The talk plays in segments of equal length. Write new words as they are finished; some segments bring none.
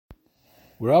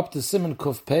We're up to Siman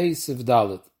Kuf Pei Sif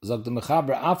Dalet. Zog the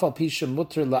Mechaber Afal Pisha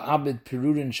Mutter La'abed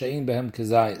Pirurin Shein Behem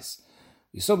Kezayis.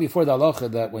 We saw before the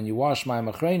halacha that when you wash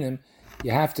Mayim Achreinim,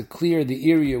 you have to clear the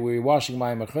area where you're washing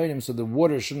Mayim Achreinim so the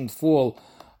water shouldn't fall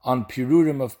on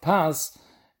Pirurim of Pas,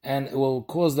 and it will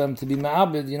cause them to be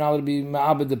Ma'abed. You're not allowed to be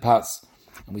Ma'abed the Pas.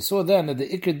 And we saw then that the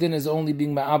Iker Din is only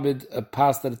being Ma'abed a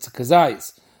Pas that it's a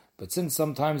Kezayis. But since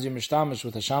sometimes you're Mishtamish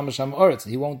with a Shamash Oretz,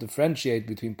 he won't differentiate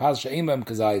between Pas She'im Behem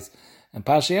Kezayis and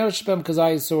Pashayesh Bem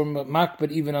Kazayis, so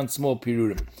makbet even on small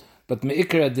pirurim. But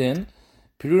me'ikar adin,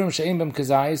 pirurim she'im bem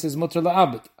kazayis is mutter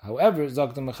la'abed. However,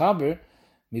 zog the mechaber,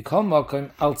 mikol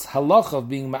makom als halacha of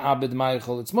being ma'abed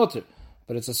ma'yichol, it's mutter.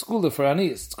 But it's a school for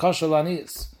aniyas, it's kosher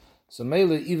aniyas. So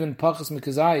mele, even pachas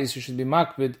mikazayis, you should be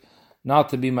makbet not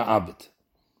to be ma'abed.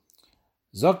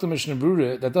 Zog the Mishnah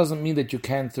Brura, that doesn't mean that you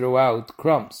can't throw out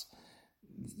crumbs.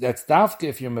 That's dafke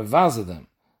if you're mevaza them.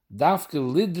 Dafke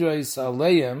lidreis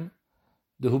aleim,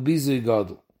 the hubizu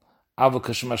gadol.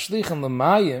 Avokash mashlichan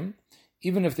l'mayim,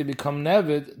 even if they become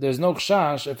nevid, there's no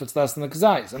kshash if it's less than the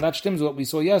kazayis. And that stems what we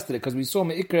saw yesterday, because we saw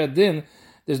me'ikra adin,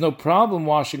 there's no problem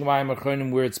washing mayim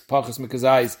achronim where it's pachas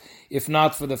mekazayis, if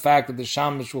not for the fact that the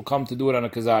shamish will come to do it on a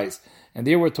kazayis. And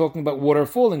there we're talking about water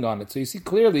falling on it. So you see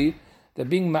clearly that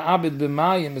being ma'abed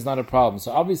b'mayim is not a problem.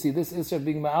 So obviously this issue of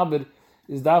being ma'abed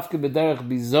is dafke b'derech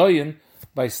bizoyin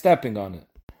by stepping on it.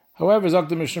 However, Zog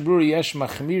the Mishnah Brura, yesh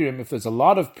machmirim, if there's a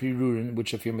lot of pirurim,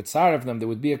 which if you're mitzar of them, there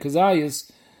would be a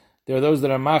kazayis, there are those that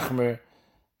are machmir,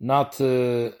 not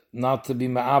to be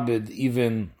ma'abed,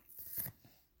 even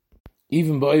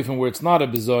ba'ofen where it's not a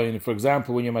bezoyin. For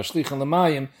example, when you're mashlichan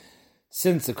l'mayim,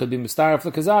 since it could be mistar of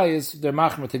the kazayis, they're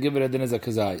machmir to give it a din as a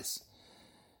kazayis.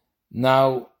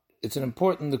 Now, it's an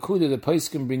important nekuda that Pais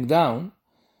can bring down,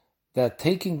 that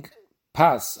taking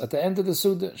pas, at the end of the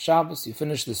Suda, Shabbos, you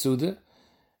finish the Suda,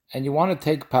 and you want to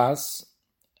take pas,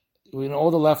 all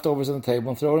the leftovers on the table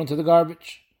and throw it into the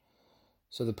garbage.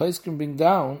 So the place can bring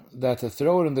down that to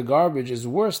throw it in the garbage is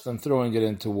worse than throwing it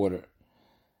into water.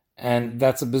 And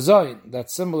that's a bezoin.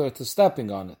 That's similar to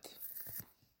stepping on it.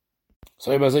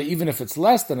 So even if it's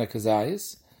less than a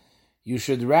kazayis, you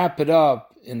should wrap it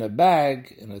up in a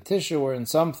bag, in a tissue, or in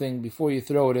something before you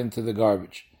throw it into the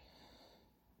garbage.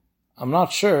 I'm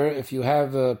not sure if you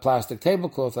have a plastic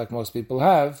tablecloth like most people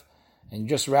have, and you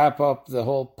just wrap up the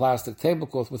whole plastic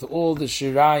tablecloth with all the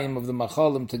shirayim of the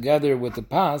machalim together with the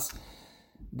pas,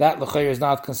 that l'chayr is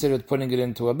not considered putting it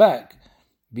into a bag,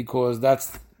 because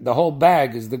that's the whole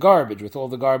bag is the garbage with all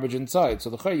the garbage inside. So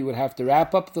l'chayr you would have to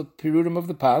wrap up the pirurim of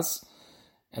the pas,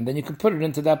 and then you can put it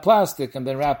into that plastic and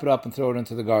then wrap it up and throw it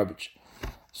into the garbage.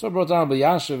 So brought down by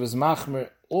Yashav is machmer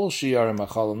all shiyarim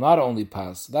machalim, not only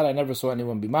pas. That I never saw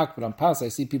anyone be makbid on pas. I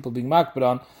see people being makbid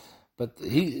on. But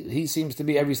he seems to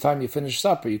be every time you finish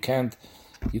supper, you can't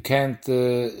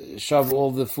shove all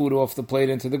the food off the plate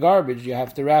into the garbage. You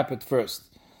have to wrap it first.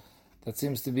 That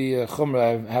seems to be a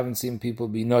chumrah. I haven't seen people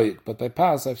be noyig, but by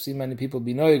pas I've seen many people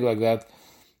be noyig like that.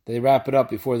 They wrap it up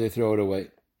before they throw it away.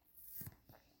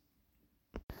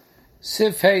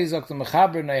 Sif hey zok the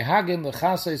mechaber neihagim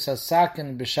lechasos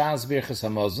hasaken b'shas birchas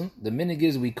hamazon. The minig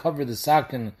is we cover the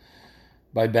saken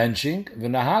by benching. The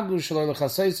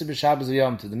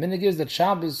minig is that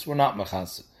Shabbos were not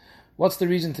mechase. What's the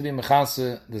reason to be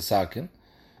mechase the sakin?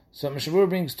 So Mishavur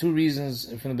brings two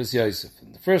reasons from the Bes Yosef.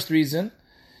 The first reason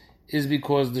is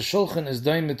because the shulchan is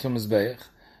doimit to mizbeach.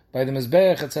 By the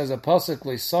mizbeach it says a pasuk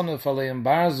leisonuf aleim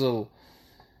barzel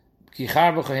ki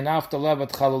charbucha hinafta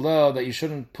levat chalala, that you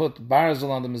shouldn't put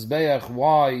barzel on the mizbeach.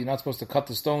 Why? You're not supposed to cut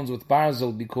the stones with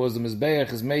barzel because the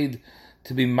mizbeach is made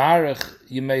to be marech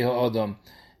yimei ha'adam,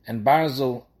 and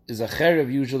barzel is a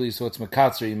cherev usually, so it's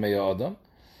mekatzer yimei ha'adam.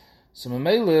 So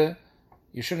memele,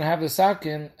 you shouldn't have the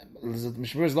sakin.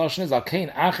 Mishmur's lashon is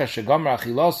alkein acher shegamra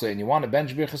achilase, and you want to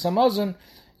bench birchas hamazon,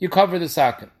 you cover the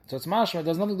sakin. So it's mashma. It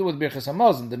has nothing to do with birchas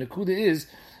hamazon. The nekuda is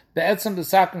be'etzem the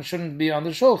sakin shouldn't be on the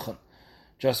shulchan.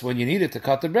 Just when you need it to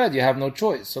cut the bread, you have no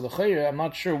choice. So the chayr, I'm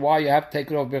not sure why you have to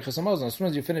take it off birchas hamazon. As soon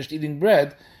as you finished eating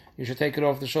bread, you should take it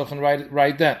off the shulchan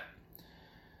right then.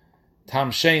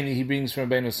 Tam Sheni, he brings from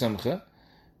Rabbeinu Simcha,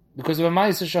 because of a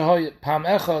Ma'aseh Shahoyet. Pam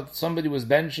Echad, somebody was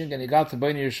benching and he got to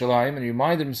Bnei Yerushalayim and he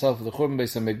reminded himself of the Churban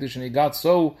Beis HaMikdash, and he got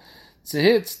so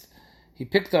tzihitzt, he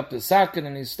picked up the sakin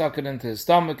and he stuck it into his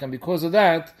stomach, and because of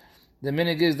that, the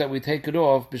minig is that we take it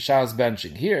off b'shas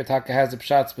benching. Here, Taka has a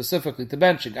pshat specifically to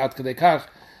benching. Ad kadei kach,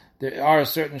 there are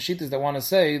certain shittas that want to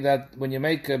say that when you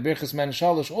make a birchas men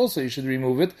shalosh, also you should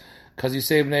remove it because you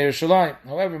save Bnei Yerushalayim.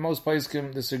 However, most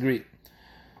poskim disagree.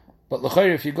 But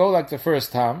l'chayr, if you go like the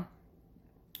first time,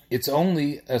 it's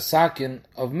only a sakin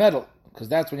of metal, because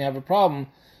that's when you have a problem.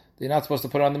 You're not supposed to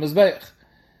put it on the mizbeach.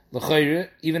 L'chayre,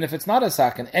 even if it's not a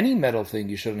sakin, any metal thing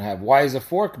you shouldn't have. Why is a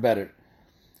fork better?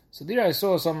 So there I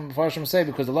saw some Farshim say,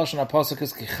 because the Lashon HaPasuk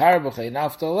is kichar b'chei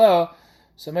naftaleh,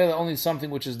 so maybe only something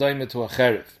which is daimah to a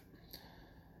cherif.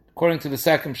 According to the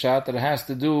second shot, that it has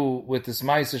to do with this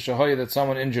ma'aseh shahoya that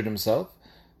someone injured himself.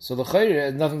 So the chayre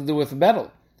has nothing to do with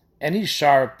metal. Any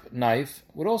sharp knife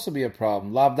would also be a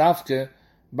problem. Lav dafke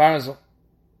barzel.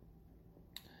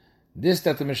 This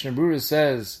that the Mishnah Berurah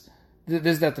says,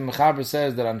 this that the Mechaber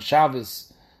says that on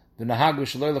Shabbos, the nahagu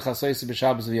shaloi lechasoysi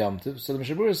b'Shabbos v'yamtiv. So the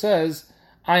Mishnah Berurah says,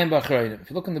 I am b'achreinim. If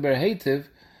you look in the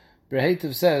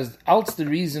Berhetiv says, alt's the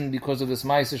reason because of this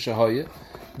ma'aseh shahoya.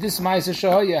 This ma'aseh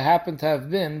shahoya happened to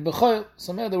have been b'choil.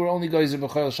 Somehow there were only geyser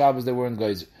b'choil Shabbos, there weren't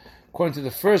geyser. According to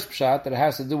the first pshat, that it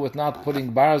has to do with not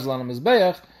putting barzel on a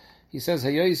mizbeach, he says,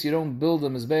 Hayois, you don't build a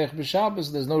mizbeach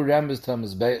b'Shabbos, there's no rambas to a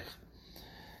mizbeach.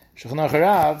 Shulchan Aruch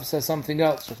Rav says something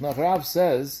else. Shulchan Aruch Rav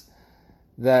says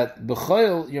that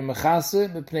b'choil you're mechase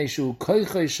mipnei shu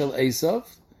koichoy shel Esav.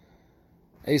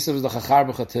 Esav is the chachar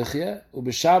b'chatichya.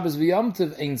 U'b'Shabbos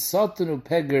v'yamtiv ein satan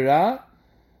u'pegera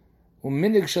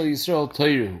u'minig shel Yisrael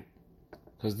toiruhu.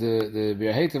 Because the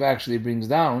Berhetiv actually brings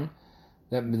down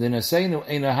that the Naseinu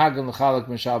ein hagam l'chalak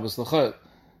m'Shabbos l'choil.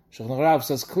 Shulchan Aruch Rav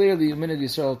says clearly minig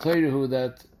Yisrael toiruhu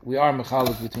that we are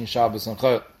mechalak between Shabbos and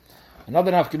choil.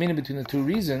 Another nafkamina between the two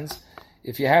reasons,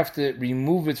 if you have to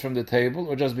remove it from the table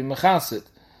or just be mechasit.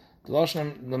 The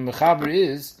Lashon the Mechaber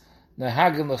is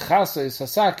nehagim lechasa is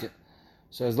hasaket.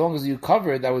 So as long as you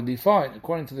cover it, that would be fine.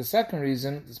 According to the second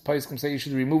reason, this place can say you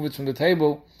should remove it from the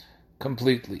table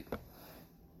completely.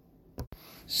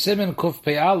 Siman kuf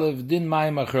pei aleph din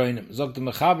mayim achroinim. Zog the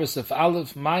Mechaber sef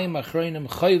aleph mayim achroinim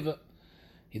chayva.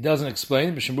 He doesn't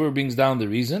explain, but Shembur brings down the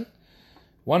reason.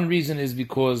 One reason is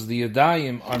because the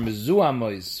yadayim are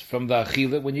mezuamois from the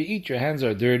achila. When you eat, your hands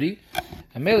are dirty.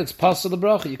 And mele, it's pasal the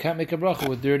bracha. You can't make a bracha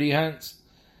with dirty hands.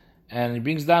 And he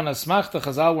brings down a smachta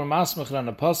chazal were masmach on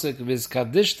a pasuk viz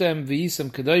kadishtem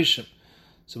v'yisem kadoshim.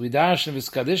 So we dash viz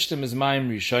kadishtem is mayim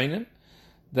rishonim,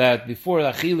 that before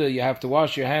achila you have to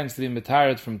wash your hands to be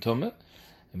metaret from tumah.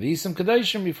 And v'yisem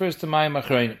kadoshim refers to mayim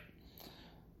achronim.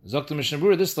 Zok Mishnah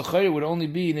Berurah, this l'chayr would only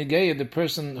be negayah the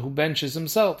person who benches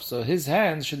himself. So his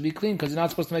hands should be clean because he's not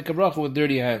supposed to make a bracha with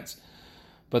dirty hands.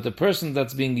 But the person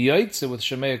that's being yaitze with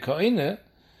shemei ka'ineh,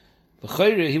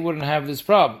 l'chayr, he wouldn't have this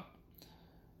problem.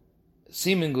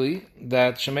 Seemingly,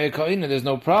 that shemei ka'ineh, there's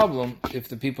no problem if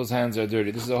the people's hands are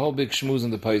dirty. This is a whole big shmuz in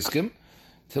the paiskim.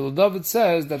 Till David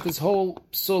says that this whole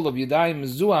soul of yadayim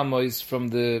mezuamois from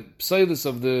the psailus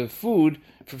of the food,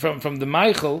 from the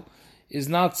meichel, is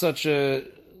not such a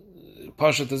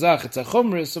pashat azach, it's a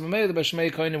chumrah, so maybe by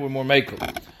Shmei Koine we're more mekel.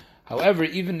 However,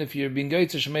 even if you're being going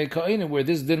to Shmei Koine where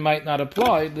this din might not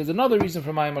apply, there's another reason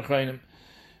for Mayim Achreinim,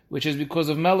 which is because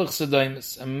of Melech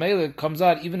Sedaimus. And Melech comes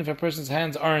out even if a person's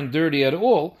hands aren't dirty at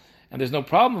all, and there's no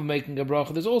problem of making a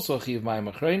bracha, there's also a chi of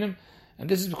Mayim Achreinim, and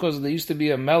this is because there used to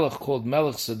be a Melech called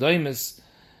Melech Sedaimus,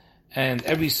 and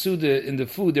every Suda in the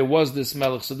food there was this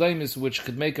Melech Sedaimus which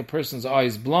could make a person's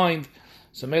eyes blind.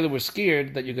 So Mela were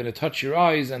scared that you're going to touch your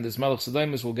eyes and this Melech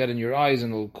Sedaimus will get in your eyes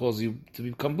and will cause you to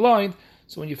become blind.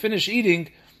 So when you finish eating,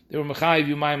 they were mechayiv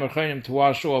you mayim achronim to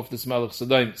wash off this Melech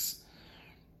Sedaimus.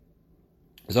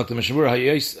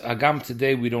 Agam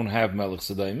today we don't have Melech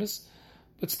Sedaimus,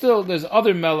 but still there's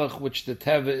other Melech which the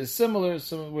Teva is similar,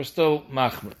 so we're still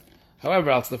machmer.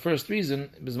 However, that's the first reason,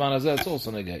 Bizman Hazeh, it's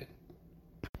also negay.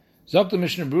 Zok the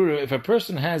Mishnah Berurah, if a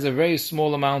person has a very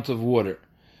small amount of water,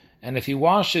 and if he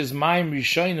washes mayim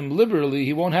rishonim liberally,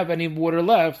 he won't have any water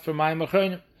left for mayim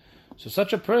achronim. So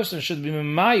such a person should be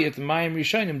memayit mayim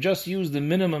rishonim. Just use the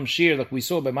minimum shear, like we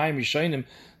saw by mayim rishonim.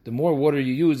 The more water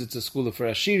you use, it's a school for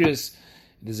ashiris.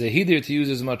 There's a hidir to use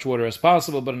as much water as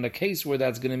possible. But in a case where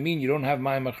that's going to mean you don't have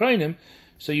mayim achronim,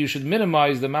 so you should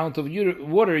minimize the amount of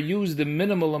water. Use the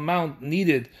minimal amount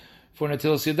needed for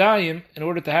netilas yadayim in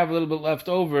order to have a little bit left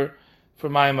over for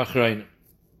mayim achronim.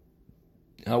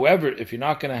 However, if you're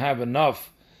not going to have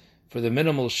enough for the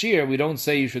minimal shear, we don't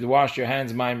say you should wash your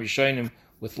hands mayim rishonim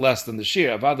with less than the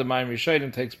shear. Avad the mayim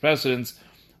rishonim takes precedence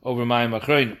over mayim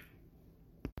achronim.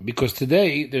 Because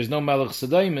today, there's no melech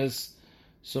sedaimus,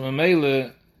 so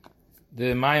memele,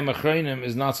 the mayim achronim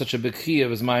is not such a big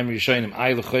chiyuv as mayim rishonim.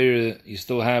 Ay l'chayre, you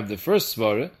still have the first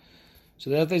svara,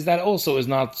 so that also is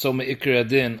not so me'ikr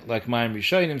adin like mayim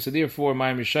rishonim, so therefore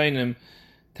mayim rishonim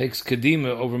takes kedima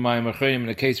over mayim achronim in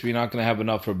a case where you're not going to have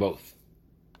enough for both.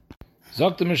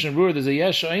 Zok the Mishnah Berurah, there's a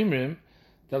yesh aimrim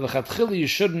that l'chatchila you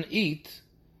shouldn't eat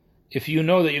if you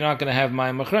know that you're not going to have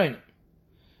mayim achronim.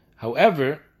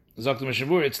 However, Zok the Mishnah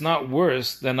Berurah, it's not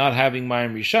worse than not having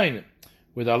mayim rishonim,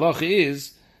 where the halacha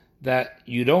is that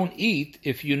you don't eat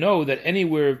if you know that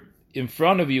anywhere in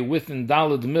front of you within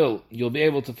Daled Mil, you'll be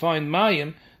able to find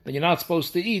Mayim, then you're not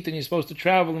supposed to eat, and you're supposed to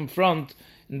travel in front,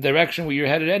 in the direction where you're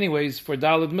headed anyways, for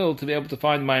Daled Mil to be able to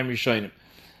find Mayim Rishonim.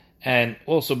 And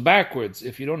also backwards,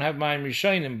 if you don't have Mayim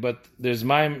Rishonim, but there's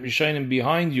Mayim Rishonim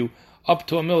behind you, up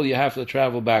to a mil, you have to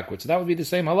travel backwards. So that would be the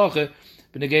same halacha,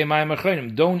 b'negei Mayim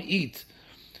Achronim. Don't eat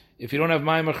if you don't have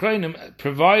Mayim Achronim,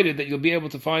 provided that you'll be able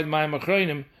to find Mayim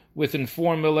Achronim within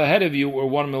 4 mil ahead of you or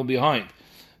 1 mil behind.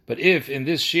 But if in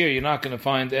this shear you're not going to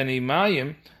find any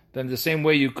Mayim, then the same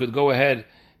way you could go ahead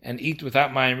and eat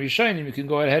without Mayim Rishonim, you can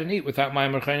go ahead and eat without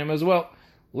Mayim Achronim as well.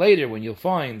 Later, when you'll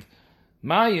find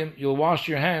Mayim, you'll wash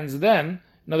your hands then.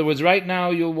 In other words, right now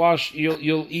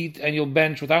you'll eat and you'll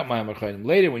bench without Mayim Achronim.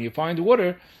 Later, when you find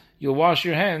water, you'll wash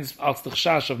your hands al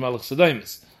t'chshash of melech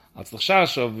sedomis. Al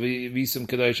t'chshash of visim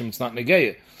kedoshim, it's not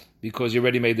negeya, because you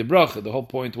already made the bracha. The whole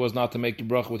point was not to make the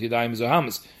bracha with yadayim or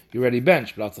hamas. You already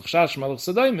benched. But al t'chshash melech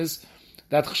sedomis,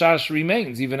 that chshash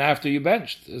remains even after you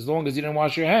benched. As long as you didn't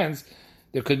wash your hands,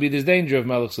 there could be this danger of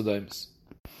melech sedomis.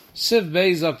 Siv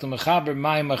beizak to mechaber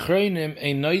mayim achronim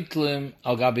ein noitlim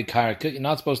al gabi karka. You're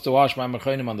not supposed to wash mayim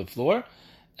achronim on the floor.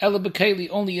 Ela bekeli,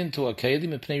 only into a keli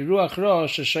mipnei ruach ra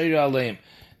sheshayra aleim.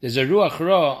 There's a ruach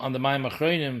ra on the mayim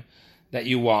achronim that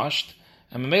you washed,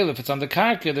 and if it's on the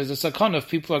karka, there's a sakon if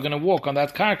people are going to walk on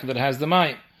that karka that has the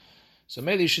mayim. So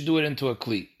maybe you should do it into a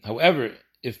kli. However,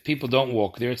 if people don't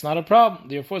walk there, it's not a problem.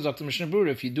 Therefore, Dr. Mishnah Berurah,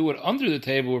 if you do it under the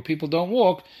table where people don't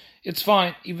walk, it's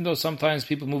fine, even though sometimes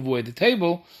people move away the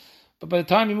table, but by the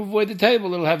time you move away the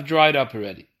table, it'll have dried up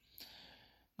already.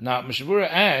 Now, Mishnah Berurah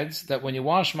adds that when you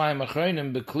wash mayim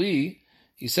achronim b'kli,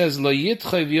 he says, Lo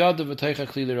yitchav yadav v'teicha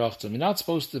kli l'rachtzon. You're not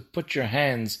supposed to put your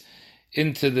hands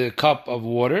into the cup of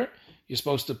water. You're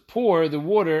supposed to pour the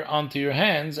water onto your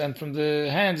hands, and from the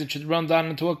hands it should run down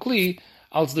into a kli,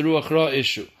 als the ruach ra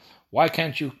issue. Why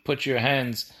can't you put your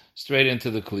hands straight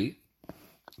into the kli?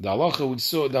 The halacha we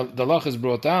saw, the halacha is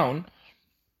brought down.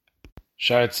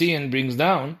 Sharatzian brings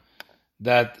down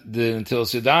that the until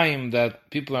Sidaim that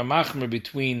people are machmer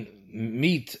between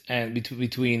meat and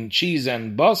between cheese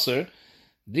and basar.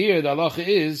 There, the halacha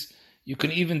is you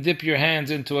can even dip your hands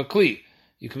into a kli.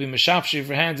 You can be meshafshir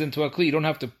your hands into a kli. You don't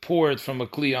have to pour it from a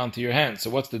kli onto your hands.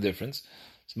 So what's the difference?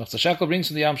 So Machzah Shekel brings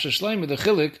from the Yam Sheshleim the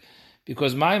chilik,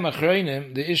 because mayim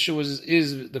achronim, the issue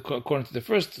is according to the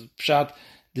first pshat,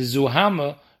 the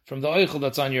zuhama from the oichel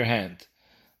that's on your hand,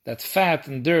 that fat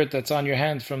and dirt that's on your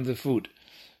hand from the food.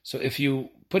 So if you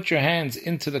put your hands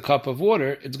into the cup of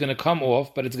water, it's going to come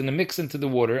off, but it's going to mix into the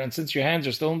water, and since your hands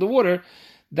are still in the water,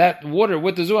 that water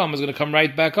with the zuhama is going to come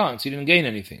right back on, so you didn't gain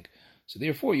anything. So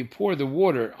therefore, you pour the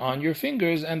water on your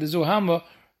fingers, and the zuhama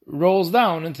rolls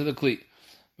down into the kli.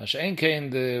 Masha'enke, in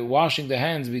the washing the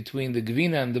hands between the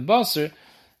gvina and the basar,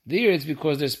 there it's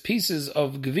because there's pieces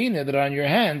of gvina that are on your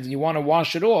hands, and you want to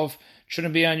wash it off. It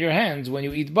shouldn't be on your hands when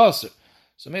you eat basar.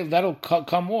 So maybe that'll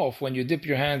come off when you dip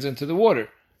your hands into the water.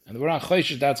 And we're not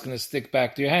choishes that's going to stick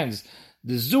back to your hands.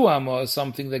 The zuhama is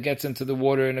something that gets into the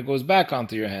water and it goes back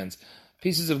onto your hands.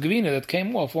 Pieces of gvina that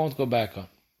came off won't go back on.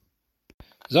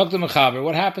 Zok the mechaber,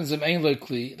 what happens if ein lo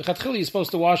kli? The chatchili is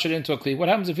supposed to wash it into a kli. What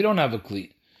happens if you don't have a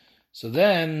kli? So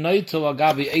then noitel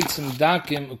agabi eitzim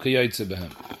dakim ukayoytze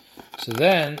behem. So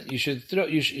then you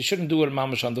shouldn't do it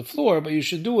mamash on the floor, but you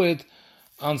should do it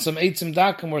on some eitzim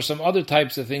dakim or some other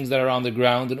types of things that are on the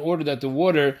ground, in order that the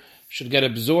water should get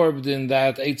absorbed in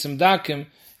that eitzim dakim,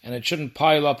 and it shouldn't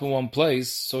pile up in one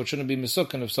place, so it shouldn't be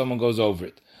mesukan if someone goes over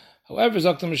it. However,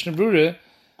 Zok the Mishnah Berurah,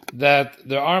 that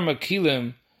there are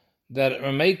makilim that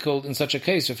are makeled in such a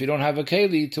case, if you don't have a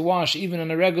keli to wash even on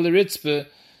a regular ritzpeh,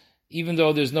 even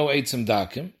though there's no eitzim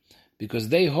dakim, because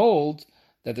they hold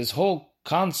that this whole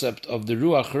concept of the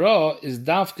ruach ra is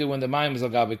dafke when the mayim is al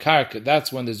gabi karka.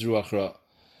 That's when there's ruach ra.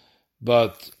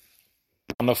 But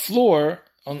on the floor,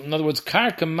 in other words,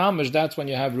 karka mamish, that's when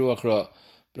you have ruach ra.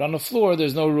 But on the floor,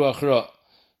 there's no ruach ra.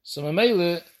 So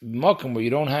memele, mokum, where you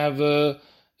don't have a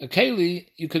keli,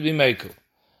 you could be mekel.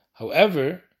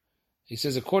 However, he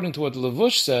says, according to what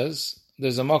Levush says,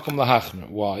 there's a makom lahachmer.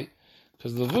 Why?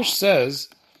 Because Levush says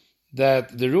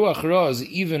that the ruach ra is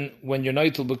even when you're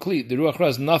noitel b'kli. The ruach ra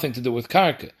has nothing to do with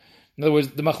karka. In other words,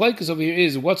 the machlekes over here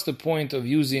is, what's the point of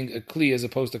using a kli as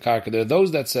opposed to karka? There are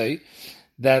those that say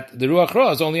that the ruach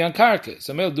ra is only on karka.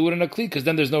 So maybe do it in a kli because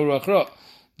then there's no ruach ra.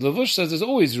 Levush says there's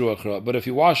always ruach ra, but if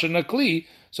you wash it in a kli,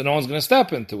 so no one's going to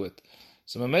step into it.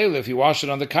 So mamela, if you wash it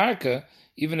on the karka,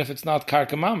 even if it's not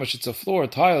karka mamash, it's a floor,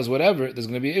 tiles, whatever, there's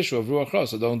going to be an issue of ruach ra,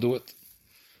 so don't do it.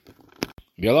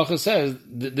 Yalacha says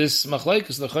this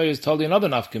machlekes l'chayr is totally another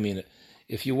nafkamina.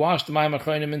 If you wash the mayim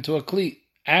achronim into a kli,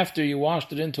 after you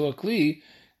washed it into a kli,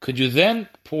 could you then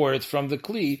pour it from the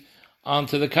kli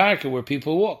onto the karka where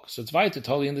people walk. So it's weiter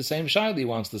totally in the same shaila, he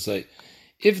wants to say.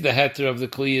 If the heter of the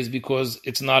kli is because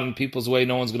it's not in people's way,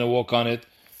 no one's going to walk on it,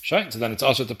 so then it's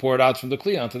also to pour it out from the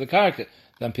kli onto the karka.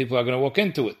 Then people are going to walk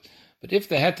into it. But if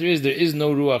the heter is, there is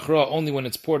no ruach ra, only when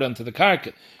it's poured onto the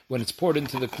karka. When it's poured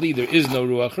into the kli, there is no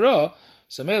ruach ra,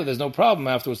 so maybe there's no problem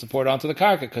afterwards to pour it onto the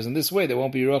karka, because in this way there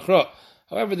won't be ruach ra.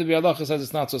 However, the Bialacha says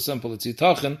it's not so simple. It's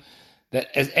yitachin that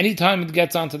as any time it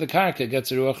gets onto the karka, it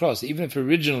gets a ruach ra. So even if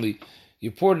originally you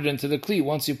poured it into the kli,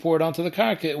 once you pour it onto the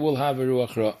karka, it will have a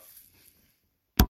ruach ra.